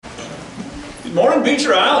Morning,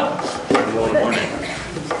 Beecher Island. Good morning.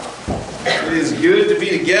 It is good to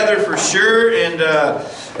be together for sure, and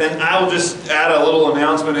I will just add a little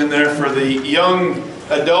announcement in there for the young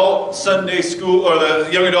adult Sunday school or the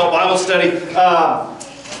young adult Bible study.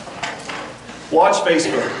 Watch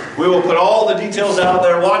Facebook. We will put all the details out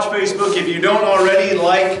there. Watch Facebook. If you don't already,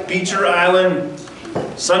 like Beecher Island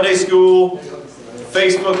Sunday School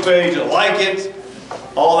Facebook page, like it.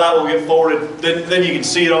 All that will get forwarded. Then you can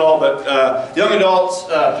see it all. But young adults,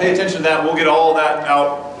 pay attention to that. We'll get all that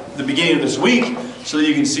out at the beginning of this week so that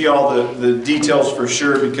you can see all the details for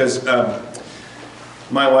sure, because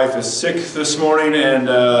my wife is sick this morning, and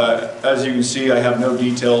as you can see, I have no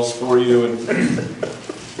details for you. And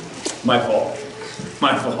my fault.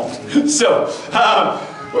 So,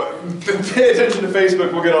 pay attention to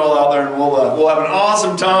Facebook. We'll get it all out there, and we'll have an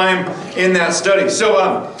awesome time in that study.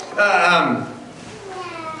 So,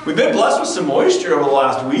 we've been blessed with some moisture over the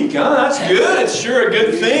last week, huh? That's good. It's sure a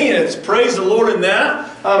good thing, and it's praise the Lord in that.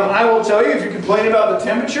 I will tell you, if you're complaining about the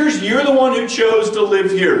temperatures, you're the one who chose to live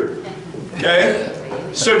here.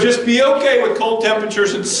 Okay? So just be okay with cold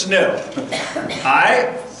temperatures and snow.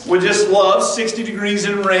 I would just love 60 degrees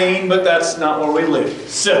and rain, but that's not where we live.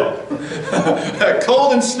 So,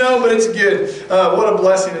 cold and snow, but it's good. What a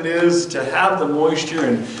blessing it is to have the moisture,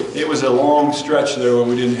 and it was a long stretch there where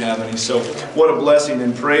we didn't have any. So, what a blessing,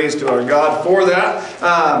 and praise to our God for that.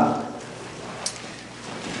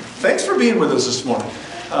 Thanks for being with us this morning.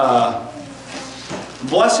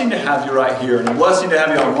 Blessing to have you right here, and a blessing to have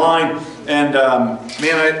you online. And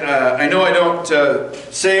I know I don't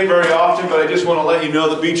say it very often, but I just want to let you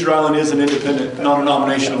know that Beecher Island is an independent,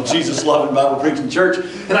 non-denominational, Jesus-loving, Bible-preaching church.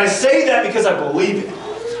 And I say that because I believe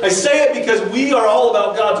it. I say it because we are all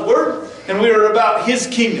about God's Word, and we are about His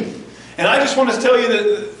kingdom. And I just want to tell you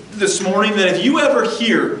that this morning that if you ever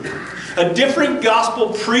hear a different gospel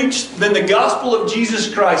preached than the gospel of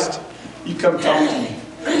Jesus Christ, you come talk to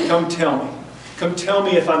me. Come tell me. Come tell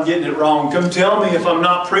me if I'm getting it wrong. Come tell me if I'm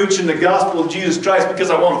not preaching the gospel of Jesus Christ, because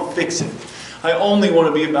I want to fix it. I only want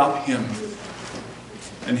to be about Him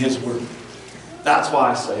and His Word. That's why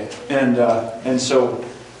I say it. And so,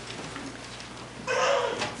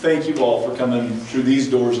 thank you all for coming through these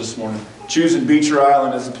doors this morning. Choosing Beecher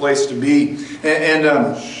Island as a place to be. And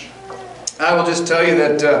I will just tell you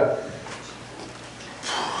that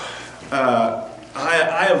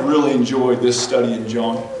I have really enjoyed this study in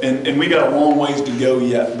John, and we got a long ways to go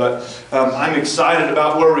yet, but I'm excited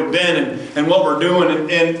about where we've been and what we're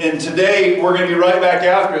doing, and today we're going to be right back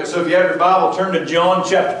after it. So if you have your Bible, turn to John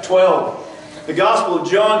chapter 12. The Gospel of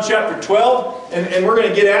John chapter 12, and we're going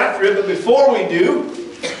to get after it, but before we do,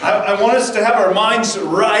 I want us to have our minds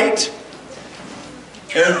right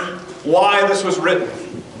and why this was written.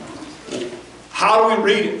 How do we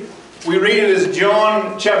read it? We read it as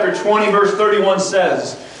John chapter 20 verse 31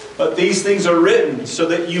 says, "But these things are written so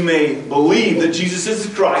that you may believe that Jesus is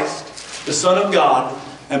the Christ, the Son of God,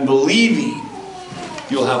 and believing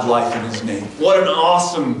you'll have life in His name." What an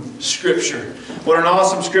awesome scripture. What an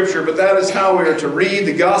awesome scripture. But that is how we are to read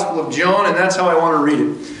the Gospel of John, and that's how I want to read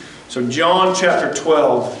it. So John chapter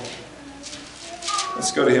 12.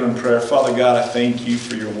 Let's go to Him in prayer. Father God, I thank You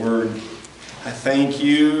for Your Word. I thank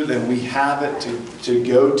You that we have it to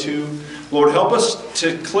go to. Lord, help us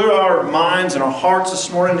to clear our minds and our hearts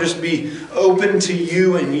this morning. Just be open to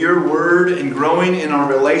You and Your Word and growing in our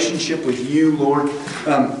relationship with You, Lord.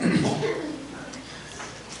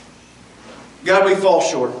 God, we fall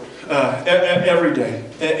short every day.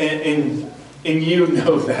 And You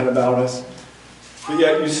know that about us. But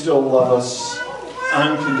yet You still love us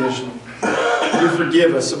unconditionally. You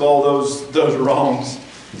forgive us of all those wrongs.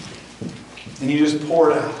 And You just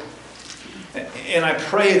pour it out. And I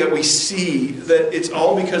pray that we see that it's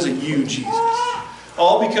all because of You, Jesus.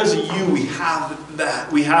 All because of You we have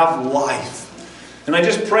that. We have life. And I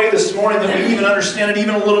just pray this morning that we even understand it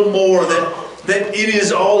even a little more, that it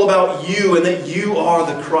is all about You, and that You are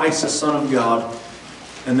the Christ, the Son of God,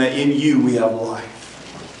 and that in You we have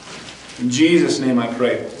life. In Jesus' name I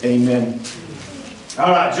pray. Amen.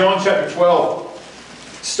 All right, John chapter 12.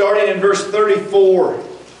 Starting in verse 34.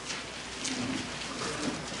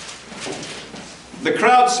 The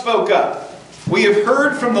crowd spoke up. "We have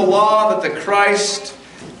heard from the law that the Christ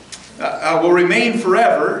will remain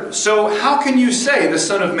forever. So how can you say the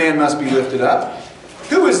Son of Man must be lifted up?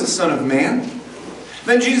 Who is the Son of Man?"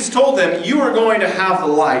 Then Jesus told them, "You are going to have the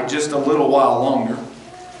light just a little while longer.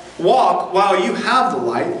 Walk while you have the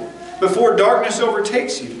light, before darkness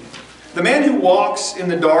overtakes you. The man who walks in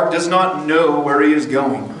the dark does not know where he is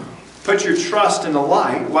going. Put your trust in the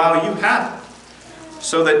light while you have it,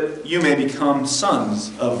 so that you may become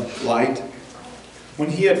sons of light. When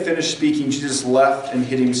he had finished speaking, Jesus left and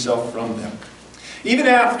hid himself from them. Even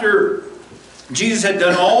after Jesus had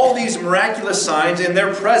done all these miraculous signs in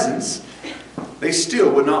their presence, they still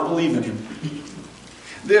would not believe in him.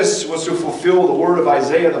 This was to fulfill the word of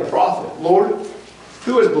Isaiah the prophet. Lord,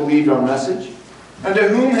 who has believed our message? And to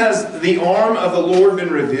whom has the arm of the Lord been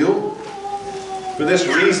revealed? For this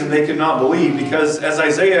reason they could not believe, because as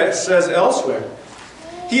Isaiah says elsewhere,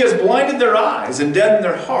 he has blinded their eyes and deadened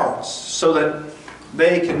their hearts, so that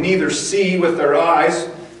they can neither see with their eyes,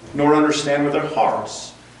 nor understand with their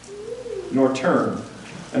hearts, nor turn,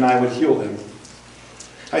 and I would heal them.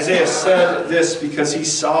 Isaiah said this because he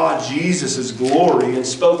saw Jesus' glory and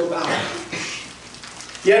spoke about it.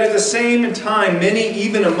 Yet at the same time, many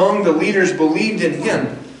even among the leaders believed in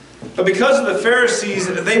him. But because of the Pharisees,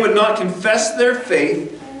 they would not confess their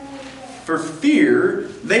faith for fear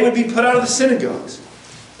they would be put out of the synagogues.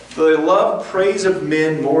 For they loved praise of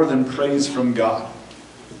men more than praise from God.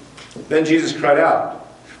 Then Jesus cried out,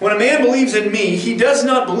 "When a man believes in me, he does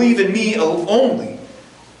not believe in me only,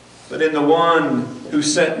 but in the one who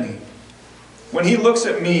sent me. When he looks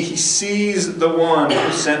at me, he sees the one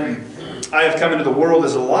who sent me. I have come into the world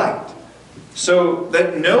as a light, so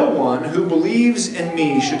that no one who believes in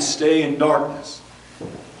me should stay in darkness.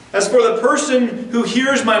 As for the person who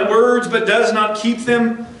hears my words but does not keep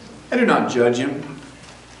them, I do not judge him.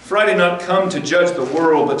 For I did not come to judge the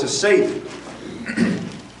world, but to save it.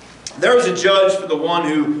 There is a judge for the one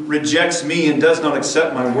who rejects me and does not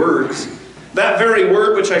accept my words. That very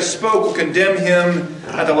word which I spoke will condemn him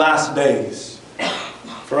at the last days.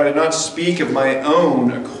 For I did not speak of my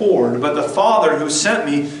own accord, but the Father who sent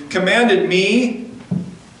me commanded me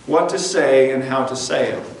what to say and how to say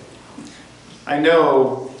it. I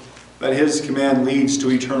know that his command leads to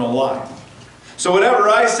eternal life. So whatever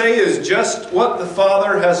I say is just what the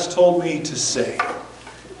Father has told me to say."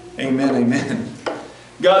 Amen, amen.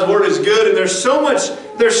 God's Word is good, and there's so much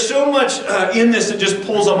in this that just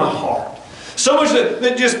pulls on my heart. So much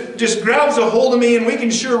that just grabs a hold of me, and we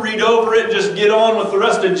can sure read over it and just get on with the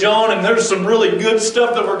rest of John, and there's some really good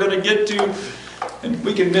stuff that we're going to get to, and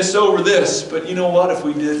we can miss over this. But you know what? If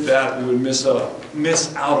we did that, we would miss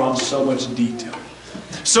out on so much detail.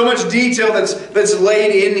 So much detail that's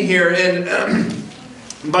laid in here, and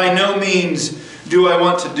by no means do I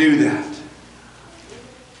want to do that.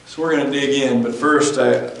 So we're going to dig in, but first,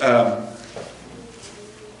 as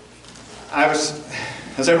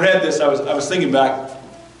I read this, I was thinking back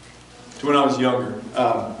to when I was younger,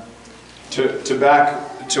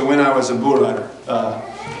 back to when I was a bull rider.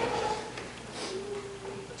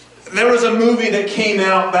 There was a movie that came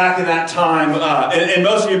out back in that time, and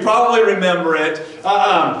most of you probably remember it,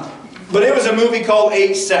 but it was a movie called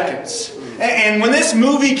 8 Seconds. And when this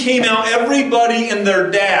movie came out, everybody and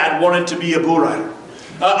their dad wanted to be a bull rider.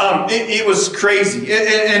 It was crazy.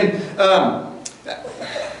 And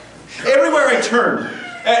everywhere I turned,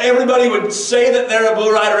 everybody would say that they're a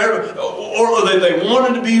bull rider, or that they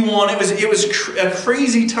wanted to be one. It was a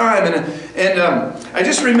crazy time, and I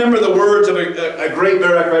just remember the words of a great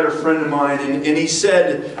bareback rider friend of mine, and he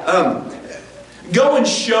said, "Go and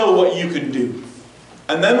show what you can do,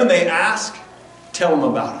 and then when they ask, tell them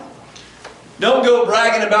about it. Don't go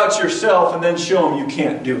bragging about yourself and then show them you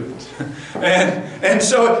can't do it." And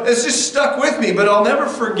so it's just stuck with me. But I'll never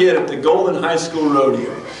forget at the Golden High School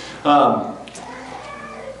Rodeo.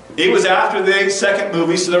 It was after the second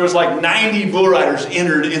movie, so there was like 90 bull riders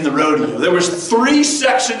entered in the rodeo. There was 3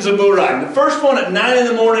 sections of bull riding. The first one at 9 in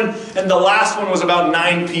the morning, and the last one was about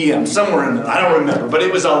 9 p.m. Somewhere in there. I don't remember. But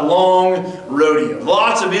it was a long rodeo.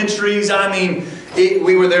 Lots of entries. I mean,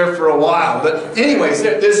 we were there for a while. But anyways,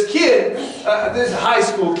 this kid, this high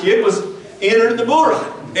school kid, was entered the bull ride.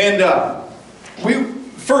 And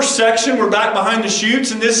first section, we're back behind the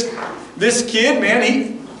chutes, and this kid, man,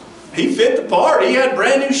 he fit the part. He had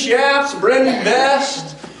brand new shafts, brand new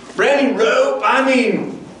vest, brand new rope. I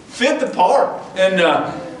mean, fit the part. And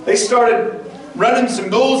they started running some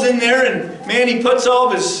bulls in there, and man, he puts all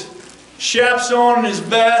of his shafts on and his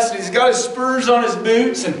vest, and he's got his spurs on his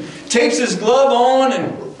boots, and takes his glove on,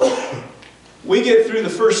 and we get through the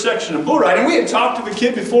first section of bull riding. We had talked to the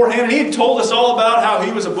kid beforehand, and he had told us all about how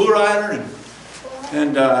he was a bull rider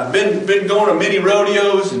and been going to many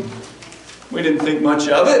rodeos, and we didn't think much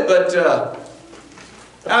of it. But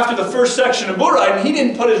after the first section of bull riding, he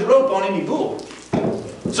didn't put his rope on any bull.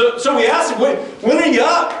 So we asked him, when are you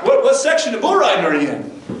up? What section of bull riding are you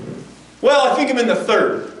in? Well, I think I'm in the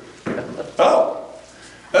 3rd. Oh,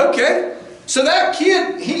 okay. So that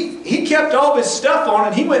kid, he kept all his stuff on,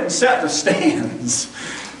 and he went and sat in the stands.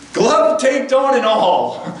 Glove taped on and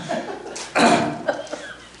all.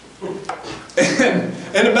 And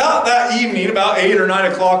And about that evening, about 8 or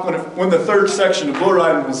 9 o'clock, when the third section of bull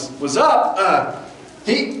riding was up,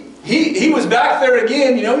 he was back there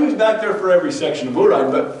again. You know, he was back there for every section of bull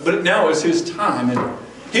riding, but now it was his time. And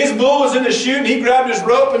his bull was in the chute, and he grabbed his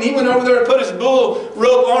rope, and he went over there and put his bull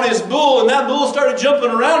rope on his bull, and that bull started jumping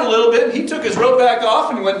around a little bit, and he took his rope back off,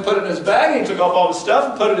 and he went and put it in his bag, and he took off all the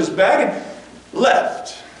stuff and put it in his bag and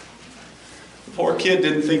left. The poor kid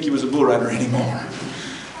didn't think he was a bull rider anymore.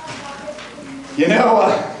 You know,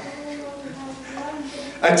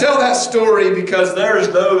 I tell that story because there's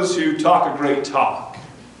those who talk a great talk.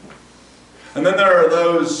 And then there are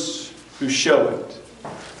those who show it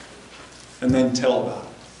and then tell about it.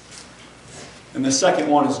 And the second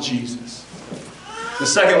one is Jesus. The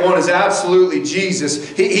second one is absolutely Jesus.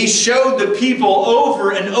 He showed the people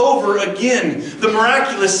over and over again the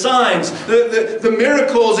miraculous signs, the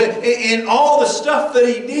miracles, and all the stuff that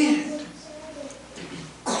he did.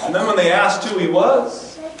 And then when they asked who he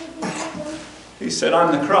was, he said,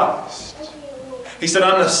 I'm the Christ. He said,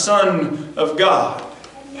 I'm the Son of God.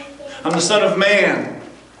 I'm the Son of Man.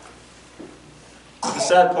 But the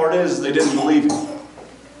sad part is they didn't believe him.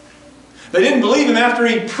 They didn't believe him after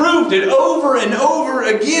he proved it over and over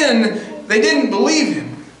again. They didn't believe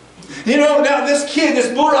him. You know, now this kid,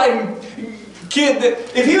 this bull riding kid,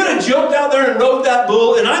 if he would have jumped out there and rode that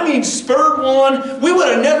bull, and I mean spurred one, we would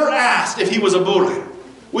have never asked if he was a bull rider.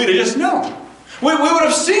 We'd have just known. We would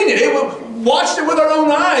have seen it. Watched it with our own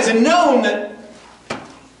eyes and known that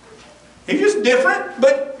he's just different,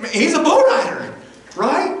 but he's a bull rider,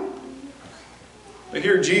 right? But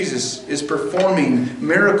here Jesus is performing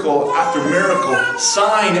miracle after miracle,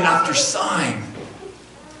 sign after sign.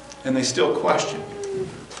 And they still question.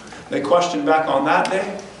 They questioned back on that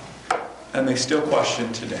day, and they still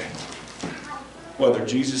question today whether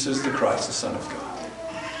Jesus is the Christ, the Son of God.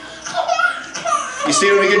 You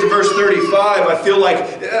see, when we get to verse 35, I feel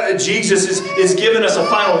like Jesus is giving us a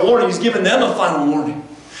final warning. He's giving them a final warning.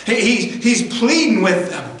 He's pleading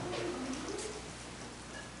with them.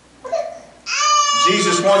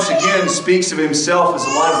 Jesus once again speaks of himself as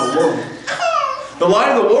the light of the world. The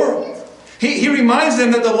light of the world. He reminds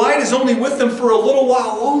them that the light is only with them for a little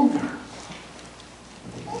while longer.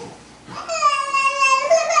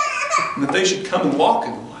 And that they should come and walk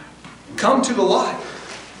in the light. Come to the light.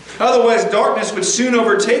 Otherwise, darkness would soon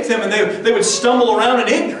overtake them and they would stumble around in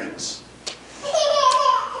ignorance.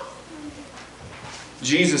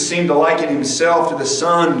 Jesus seemed to liken himself to the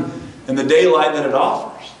sun and the daylight that it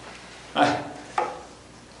offers.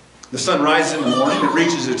 The sun rises in the morning, it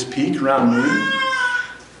reaches its peak around noon,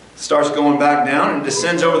 starts going back down, and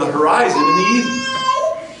descends over the horizon in the evening.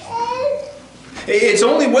 It's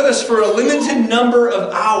only with us for a limited number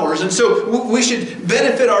of hours, and so we should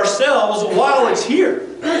benefit ourselves while it's here.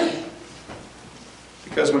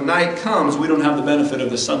 Because when night comes, we don't have the benefit of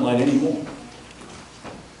the sunlight anymore.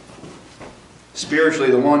 Spiritually,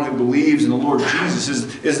 the one who believes in the Lord Jesus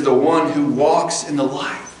is the one who walks in the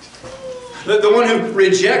light. The one who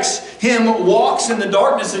rejects him walks in the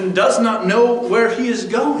darkness and does not know where he is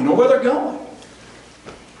going or where they're going.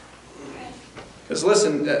 Because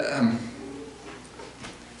listen,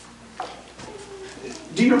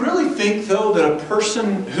 do you really think, though, that a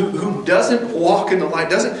person who doesn't walk in the light,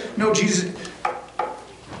 doesn't know Jesus,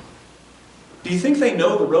 do you think they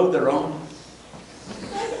know the road they're on?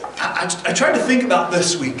 I tried to think about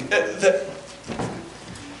this week. That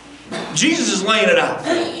Jesus is laying it out.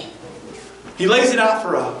 He lays it out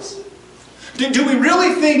for us. Do we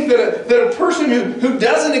really think that a person who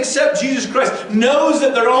doesn't accept Jesus Christ knows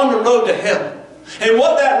that they're on the road to hell? And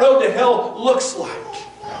what that road to hell looks like?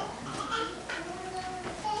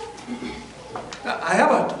 I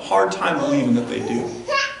have a hard time believing that they do.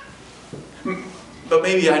 But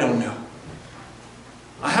maybe I don't know.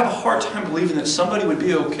 I have a hard time believing that somebody would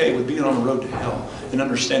be okay with being on the road to hell and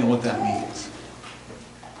understanding what that means.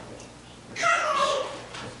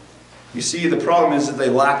 You see, the problem is that they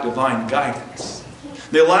lack divine guidance.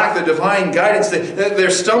 They lack the divine guidance.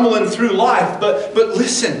 They're stumbling through life. But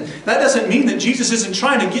listen, that doesn't mean that Jesus isn't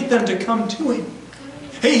trying to get them to come to him.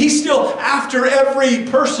 Hey, he's still after every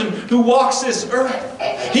person who walks this earth.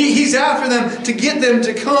 He's after them to get them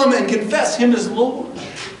to come and confess him as Lord.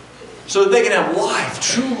 So that they can have life,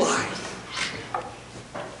 true life.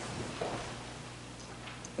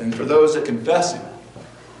 And for those that confess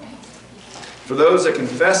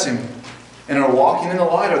him, and are walking in the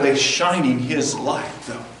light, are they shining his light,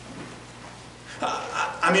 though?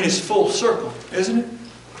 I mean, it's full circle, isn't it?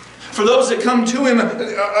 For those that come to him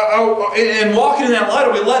and walking in that light,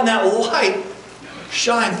 are we letting that light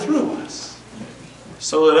shine through us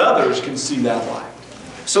so that others can see that light?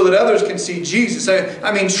 so that others can see Jesus.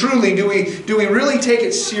 I mean, truly, do we really take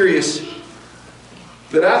it serious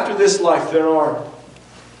that after this life there are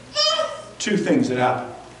two things that happen?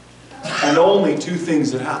 And only two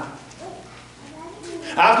things that happen.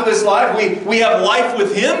 After this life, we have life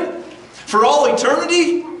with Him for all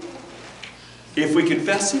eternity, if we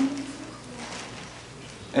confess Him.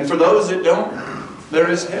 And for those that don't, there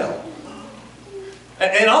is hell.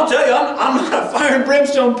 And I'll tell you, I'm not a fire and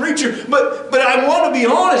brimstone preacher, but I want to be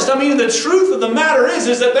honest. I mean, the truth of the matter is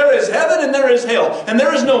that there is heaven and there is hell. And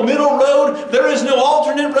there is no middle road. There is no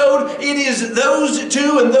alternate road. It is those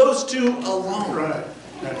two and those two alone. Right.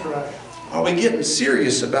 That's right. Are we getting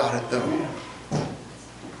serious about it, though?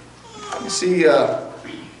 You see,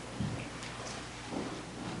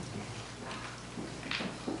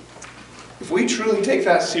 if we truly take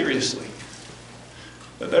that seriously,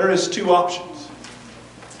 that there is two options,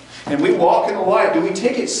 and we walk in the light, do we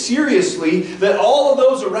take it seriously that all of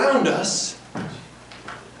those around us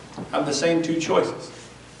have the same two choices?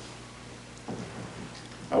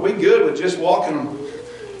 Are we good with just walking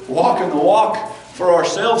the walk for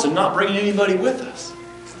ourselves and not bringing anybody with us?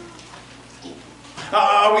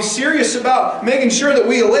 Are we serious about making sure that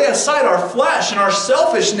we lay aside our flesh and our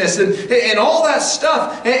selfishness and all that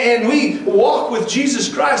stuff, and we walk with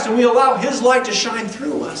Jesus Christ and we allow His light to shine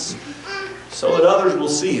through us so that others will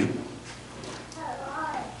see Him?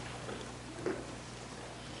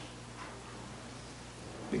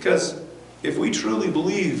 Because if we truly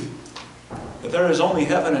believe that there is only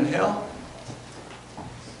heaven and hell,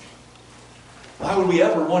 why would we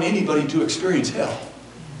ever want anybody to experience hell?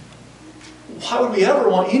 Why would we ever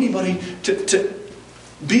want anybody to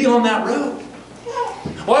be on that road?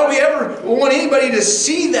 Why would we ever want anybody to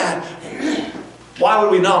see that? Why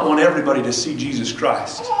would we not want everybody to see Jesus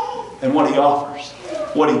Christ and what He offers,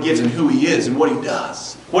 what He gives and who He is and what He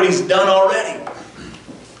does, what He's done already?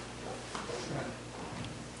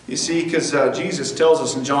 You see, because Jesus tells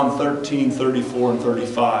us in John 13, 34 and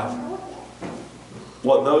 35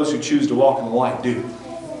 what those who choose to walk in the light do.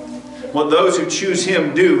 What those who choose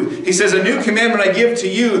Him do. He says, "A new commandment I give to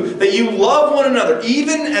you, that you love one another,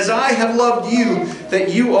 even as I have loved you, that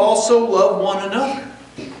you also love one another."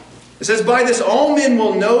 It says, "By this all men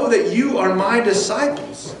will know that you are my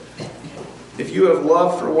disciples, if you have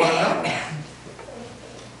love for one another."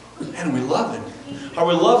 And are we loving? Are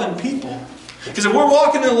we loving people? Because if we're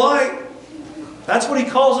walking in the light, that's what He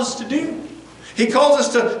calls us to do. He calls us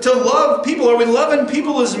to love people. Are we loving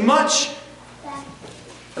people as much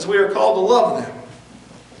as we are called to love them?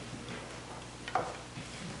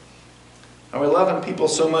 Are we loving people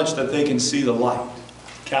so much that they can see the light?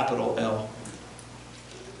 Capital L.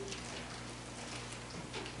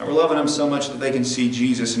 Are we loving them so much that they can see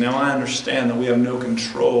Jesus? Now I understand that we have no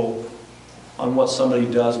control on what somebody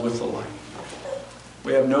does with the light.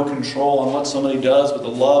 We have no control on what somebody does with the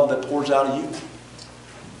love that pours out of you.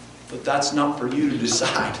 But that's not for you to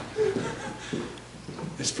decide.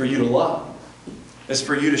 It's for you to love. It's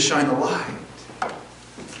for you to shine the light.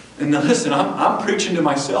 And now listen, I'm preaching to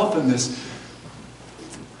myself in this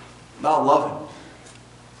about loving.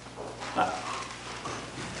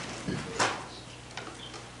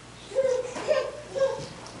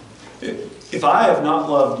 If I have not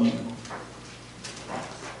loved you,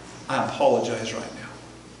 I apologize right now.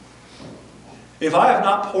 If I have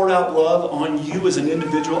not poured out love on you as an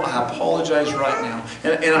individual, I apologize right now.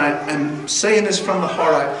 And I'm saying this from the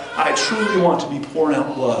heart. I truly want to be pouring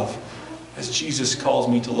out love as Jesus calls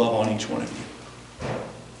me to love on each one of you.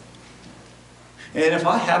 And if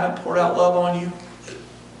I haven't poured out love on you,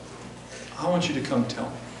 I want you to come tell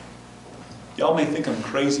me. Y'all may think I'm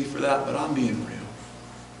crazy for that, but I'm being real.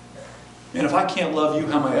 And if I can't love you,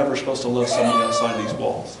 how am I ever supposed to love somebody outside of these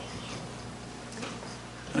walls?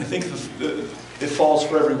 And I think it falls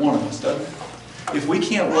for every one of us, doesn't it? If we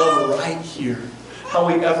can't love right here, how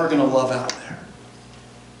are we ever going to love out there?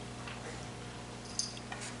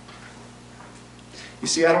 You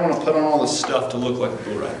see, I don't want to put on all this stuff to look like a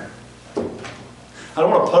go-writer. I don't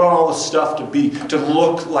want to put on all this stuff to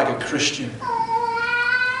look like a Christian.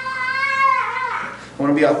 I want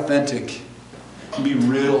to be authentic and be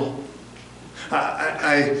real.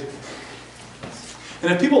 And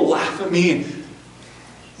if people laugh at me and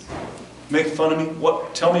make fun of me,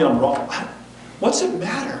 tell me I'm wrong, what's it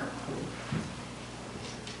matter?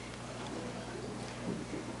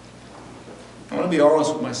 I want to be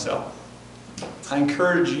honest with myself. I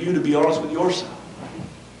encourage you to be honest with yourself.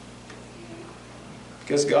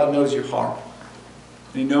 Because God knows your heart.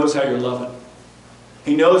 And He knows how you're loving.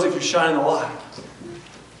 He knows if you're shining the light.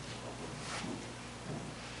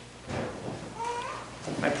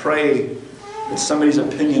 I pray that somebody's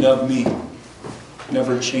opinion of me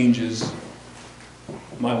never changes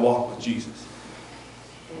my walk with Jesus.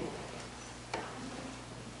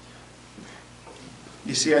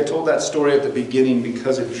 You see, I told that story at the beginning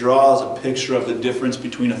because it draws a picture of the difference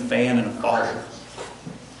between a fan and a follower.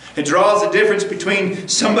 It draws a difference between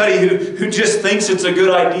somebody who just thinks it's a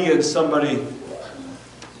good idea and somebody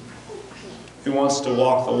who wants to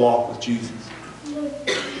walk the walk with Jesus.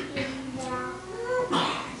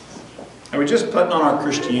 Are we just putting on our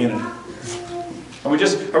Christianity? Are we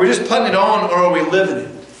just putting it on, or are we living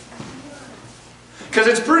it? Because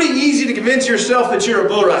it's pretty easy to convince yourself that you're a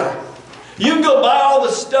bull rider. You can go buy all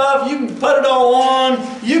the stuff, you can put it all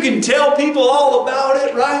on, you can tell people all about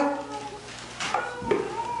it, right?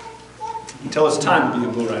 Until it's time to be a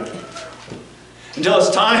bull rider. Until it's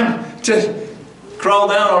time to crawl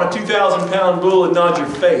down on a 2,000-pound bull and nod your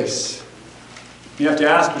face. You have to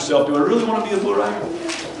ask yourself, do I really want to be a bull rider?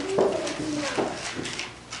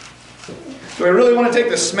 Do I really want to take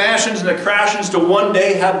the smashings and the crashings to one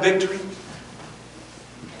day have victory?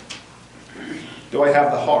 Do I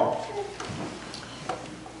have the heart?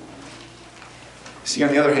 See,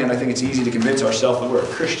 on the other hand, I think it's easy to convince ourselves that we're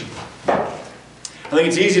a Christian. I think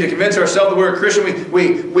it's easy to convince ourselves that we're a Christian.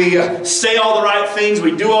 We say all the right things.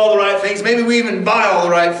 We do all the right things. Maybe we even buy all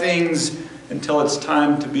the right things until it's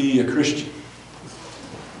time to be a Christian.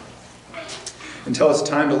 Until it's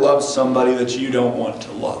time to love somebody that you don't want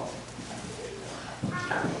to love.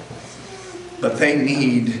 But they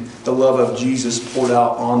need the love of Jesus poured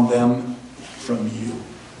out on them from you.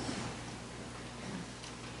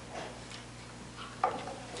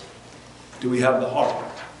 Do we have the heart?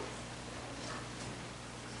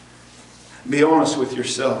 Be honest with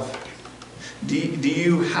yourself. Do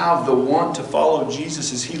you have the want to follow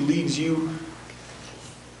Jesus as He leads you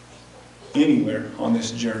anywhere on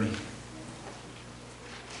this journey?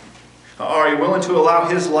 Are you willing to allow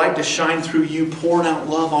His light to shine through you, pouring out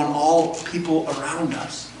love on all people around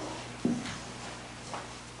us?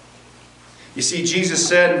 You see, Jesus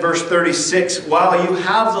said in verse 36, while you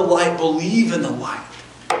have the light, believe in the light,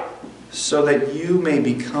 so that you may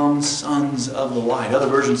become sons of the light. Other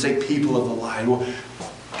versions say people of the light.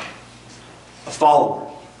 A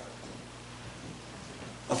follower.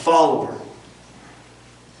 A follower.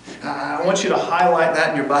 I want you to highlight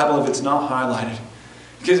that in your Bible if it's not highlighted.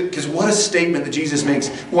 Because what a statement that Jesus makes.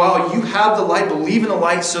 While you have the light, believe in the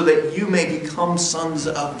light so that you may become sons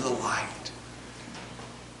of the light.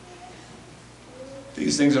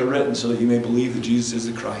 These things are written so that you may believe that Jesus is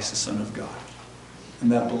the Christ, the Son of God.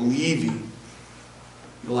 And that believing,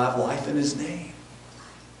 you'll have life in His name.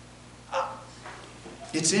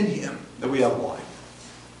 It's in Him that we have life.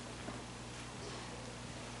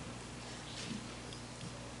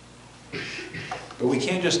 But we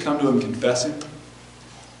can't just come to Him, confess Him,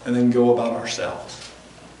 and then go about ourselves.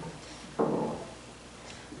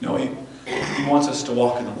 No, He wants us to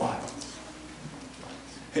walk in the light.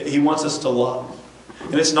 He wants us to love.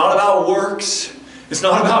 And it's not about works. It's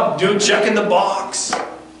not about checking the box.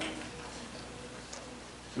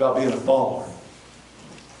 It's about being a follower.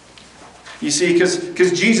 You see,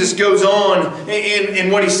 because Jesus goes on in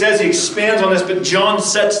what He says, He expands on this, but John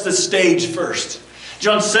sets the stage first.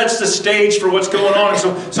 John sets the stage for what's going on.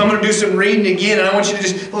 So I'm going to do some reading again, and I want you to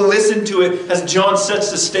just listen to it as John sets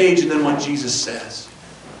the stage and then what Jesus says.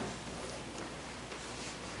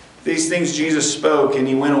 These things Jesus spoke, and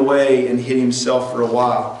He went away and hid Himself for a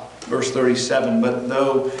while. Verse 37, but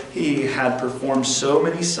though He had performed so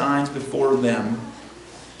many signs before them,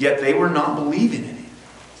 yet they were not believing in Him.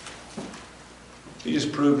 He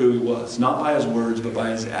just proved who He was, not by His words, but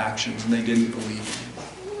by His actions, and they didn't believe in Him.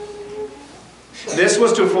 This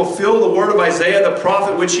was to fulfill the word of Isaiah the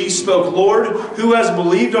prophet, which he spoke, Lord, who has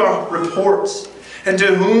believed our reports? And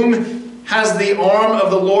to whom has the arm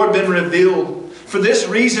of the Lord been revealed? For this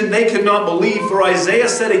reason they could not believe, for Isaiah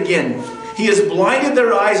said again, He has blinded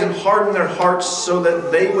their eyes and hardened their hearts so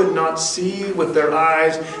that they would not see with their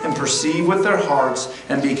eyes and perceive with their hearts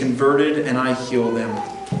and be converted, and I heal them.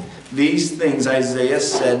 These things Isaiah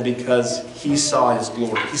said because he saw His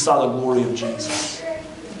glory. He saw the glory of Jesus.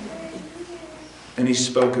 And he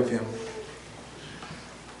spoke of Him.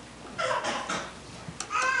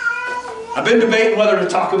 I've been debating whether to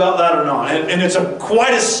talk about that or not. And it's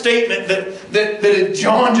quite a statement that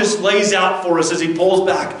John just lays out for us as he pulls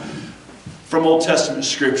back from Old Testament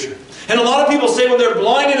Scripture. And a lot of people say, well, they're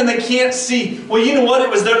blinded and they can't see. Well, you know what? It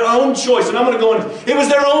was their own choice. And I'm going to go in. It was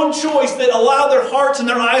their own choice that allowed their hearts and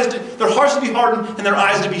their hearts to be hardened and their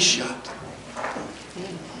eyes to be shut.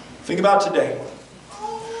 Think about today.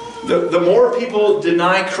 The more people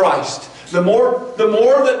deny Christ, the more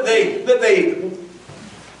that they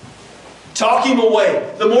talk him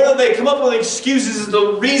away, the more that they come up with excuses as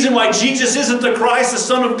the reason why Jesus isn't the Christ, the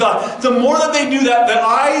Son of God, the more that they do that, the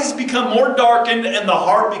eyes become more darkened and the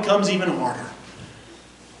heart becomes even harder.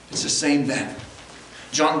 It's the same then.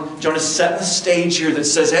 John is setting the stage here that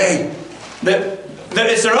says, hey, that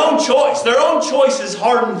it's their own choice. Their own choice has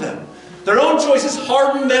hardened them. Their own choice has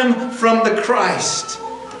hardened them from the Christ.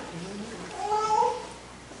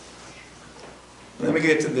 Let me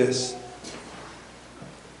get to this.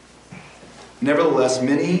 Nevertheless,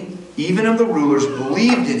 many, even of the rulers,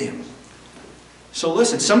 believed in him. So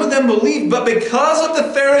listen, some of them believed, but because of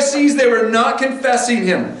the Pharisees, they were not confessing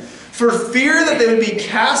him, for fear that they would be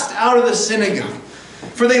cast out of the synagogue.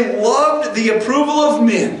 For they loved the approval of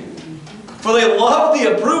men. For they loved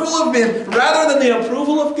the approval of men rather than the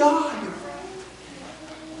approval of God.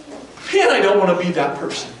 Man, I don't want to be that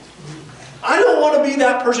person. I don't want to be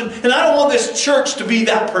that person, and I don't want this church to be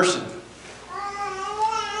that person.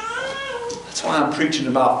 That's why I'm preaching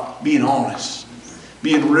about being honest,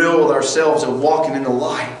 being real with ourselves and walking in the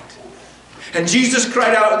light. And Jesus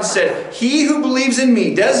cried out and said, "He who believes in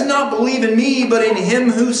me does not believe in me, but in him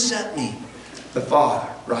who sent me." The Father,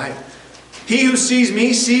 right? He who sees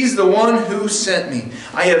me sees the one who sent me.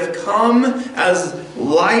 I have come as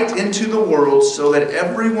light into the world so that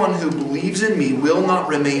everyone who believes in me will not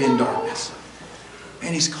remain in darkness.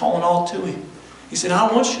 And he's calling all to him. He said, I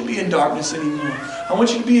don't want you to be in darkness anymore. I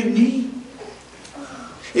want you to be in me.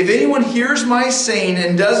 If anyone hears my saying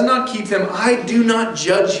and does not keep them, I do not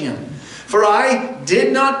judge him. For I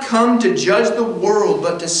did not come to judge the world,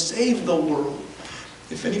 but to save the world.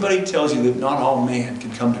 If anybody tells you that not all man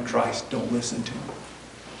can come to Christ, don't listen to him.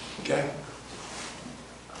 Okay?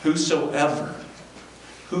 Whosoever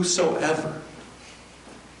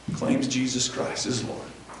claims Jesus Christ as Lord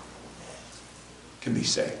can be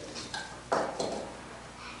saved.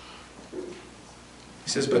 He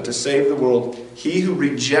says, but to save the world, he who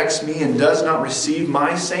rejects me and does not receive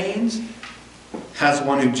my sayings has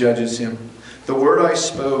one who judges him. The word I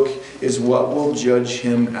spoke is what will judge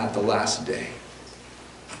him at the last day.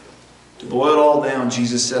 To boil it all down,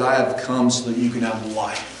 Jesus said, I have come so that you can have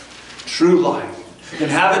life, true life,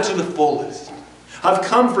 and have it to the fullest. I've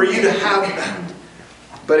come for you to have that.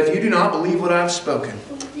 But if you do not believe what I have spoken,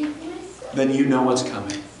 then you know what's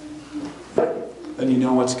coming. Then you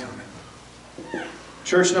know what's coming.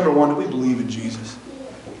 Church, number one, do we believe in Jesus?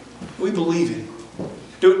 Do we believe it?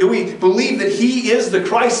 Do we believe that He is the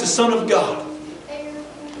Christ, the Son of God?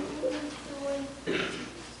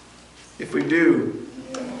 If we do,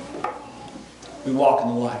 we walk in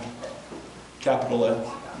the light. Capital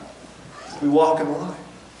L. We walk in the light.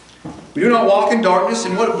 We do not walk in darkness,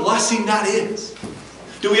 and what a blessing that is.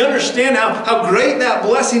 Do we understand how great that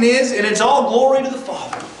blessing is? And it's all glory to the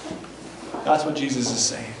Father. That's what Jesus is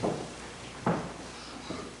saying.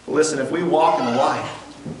 Listen, if we walk in the light,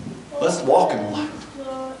 let's walk in the light.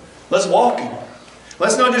 Let's walk in it.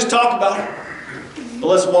 Let's not just talk about it, but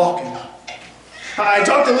let's walk in it. I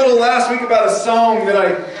talked a little last week about a song that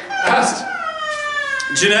I asked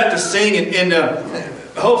Jeanette to sing, and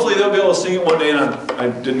hopefully they'll be able to sing it one day, and I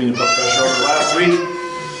didn't mean to put pressure on her last week.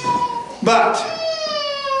 But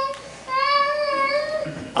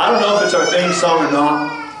I don't know if it's our theme song or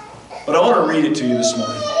not, but I want to read it to you this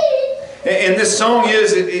morning. And this song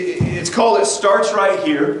it's called It Starts Right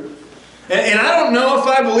Here. And I don't know if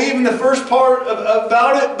I believe in the first part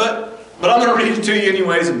about it, but I'm going to read it to you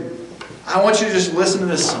anyways. And I want you to just listen to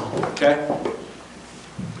this song, okay?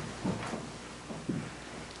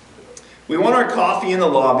 We want our coffee in the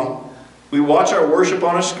lobby. We watch our worship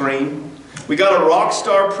on a screen. We got a rock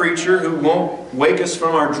star preacher who won't wake us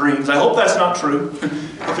from our dreams. I hope that's not true.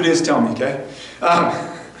 If it is, tell me, okay?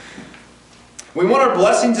 We want our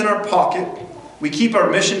blessings in our pocket. We keep our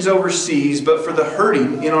missions overseas, but for the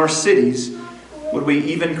hurting in our cities, would we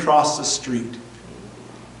even cross the street?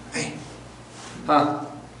 Hey,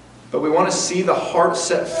 But we want to see the heart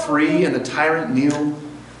set free and the tyrant kneel.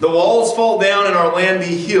 The walls fall down and our land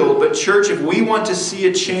be healed. But church, if we want to see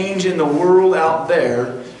a change in the world out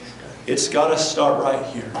there, it's got to start right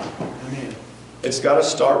here. It's got to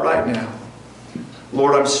start right now.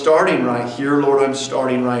 Lord, I'm starting right here. Lord, I'm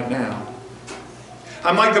starting right now.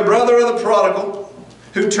 I'm like the brother of the prodigal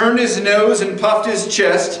who turned his nose and puffed his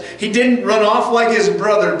chest. He didn't run off like his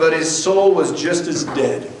brother, but his soul was just as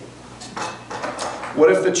dead.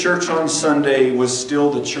 What if the church on Sunday was still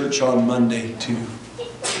the church on Monday too?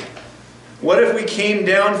 What if we came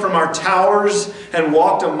down from our towers and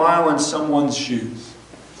walked a mile in someone's shoes?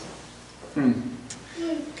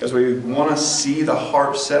 Because we want to see the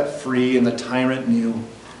heart set free and the tyrant kneel.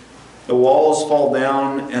 the walls fall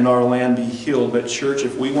down and our land be healed. But church,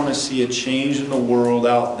 if we want to see a change in the world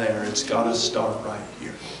out there, it's got to start right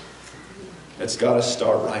here. It's got to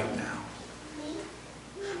start right now.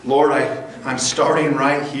 Lord, I'm starting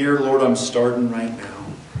right here. Lord, I'm starting right now.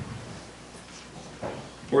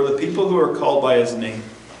 We're the people who are called by His name.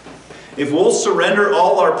 If we'll surrender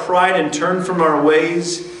all our pride and turn from our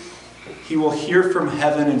ways, He will hear from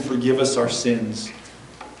heaven and forgive us our sins.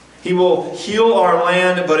 He will heal our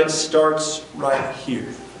land, but it starts right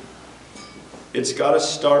here. It's got to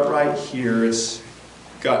start right here. It's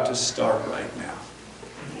got to start right now.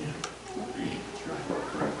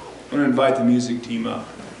 I'm going to invite the music team up.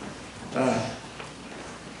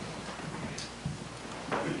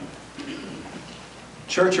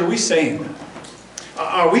 Church, are we saying that?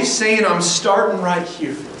 Are we saying I'm starting right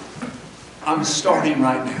here? I'm starting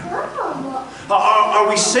right now. Are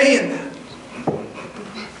we saying that?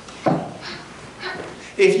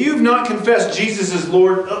 If you've not confessed Jesus as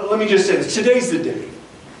Lord, let me just say this. Today's the day.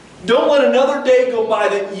 Don't let another day go by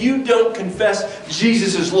that you don't confess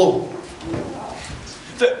Jesus as Lord.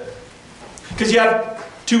 Because you have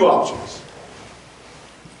two options.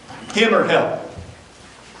 Him or hell.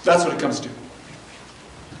 That's what it comes to.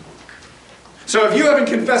 So if you haven't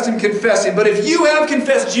confessed Him, confess Him. But if you have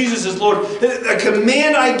confessed Jesus as Lord, a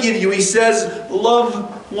command I give you, He says,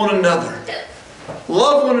 love one another.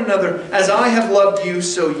 Love one another as I have loved you,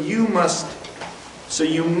 so you must. So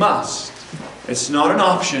you must. It's not an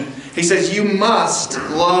option. He says you must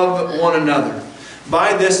love one another.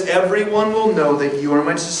 By this everyone will know that you are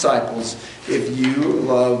my disciples if you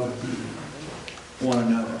love one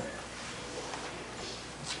another.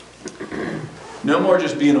 No more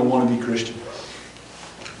just being a wannabe Christian.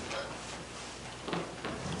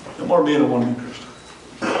 No more being a wannabe Christian.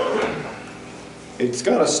 It's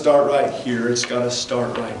got to start right here. It's got to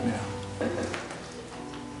start right now.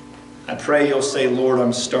 I pray you'll say, Lord,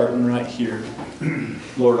 I'm starting right here.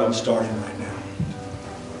 Lord, I'm starting right now.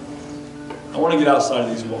 I want to get outside of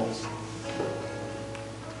these walls.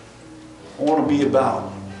 I want to be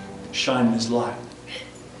about shining His light.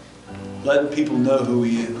 Letting people know who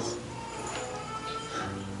He is.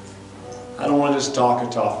 I don't want to just talk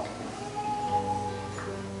a talk.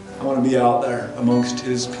 I want to be out there amongst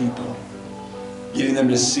His people, getting them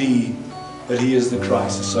to see that He is the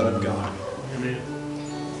Christ, the Son of God. Amen.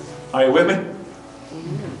 Are you with me?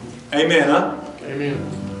 Amen, huh? Amen.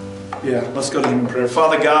 Yeah, let's go to Him in prayer.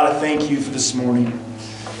 Father God, I thank You for this morning.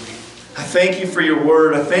 I thank You for Your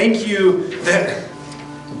word. I thank You that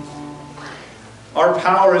our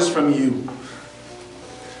power is from You.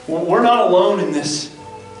 We're not alone in this.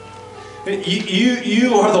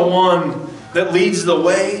 You are the one that leads the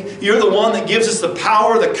way. You're the one that gives us the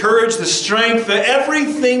power, the courage, the strength,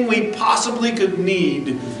 everything we possibly could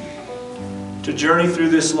need to journey through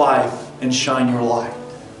this life and shine Your light.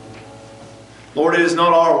 Lord, it is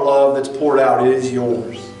not our love that's poured out, it is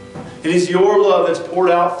Yours. It is Your love that's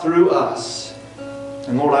poured out through us.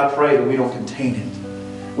 And Lord, I pray that we don't contain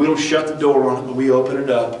it. We don't shut the door on it, but we open it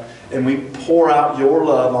up and we pour out Your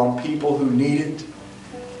love on people who need it,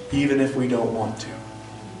 even if we don't want to.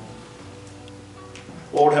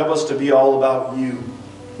 Lord, help us to be all about You.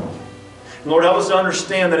 And Lord, help us to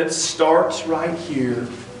understand that it starts right here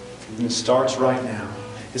and it starts right now.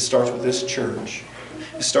 It starts with this church.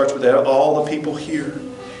 It starts with all the people here.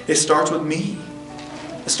 It starts with me.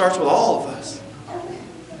 It starts with all of us.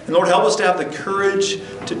 And Lord, help us to have the courage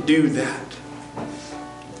to do that.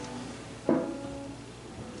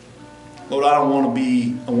 Lord, I don't want to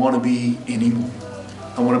be a wannabe anymore.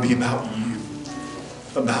 I want to be about You.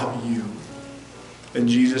 About You. In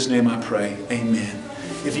Jesus' name I pray. Amen.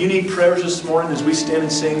 If you need prayers this morning as we stand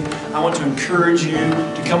and sing, I want to encourage you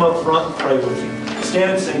to come up front and pray with me.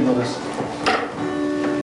 Stand and sing with us.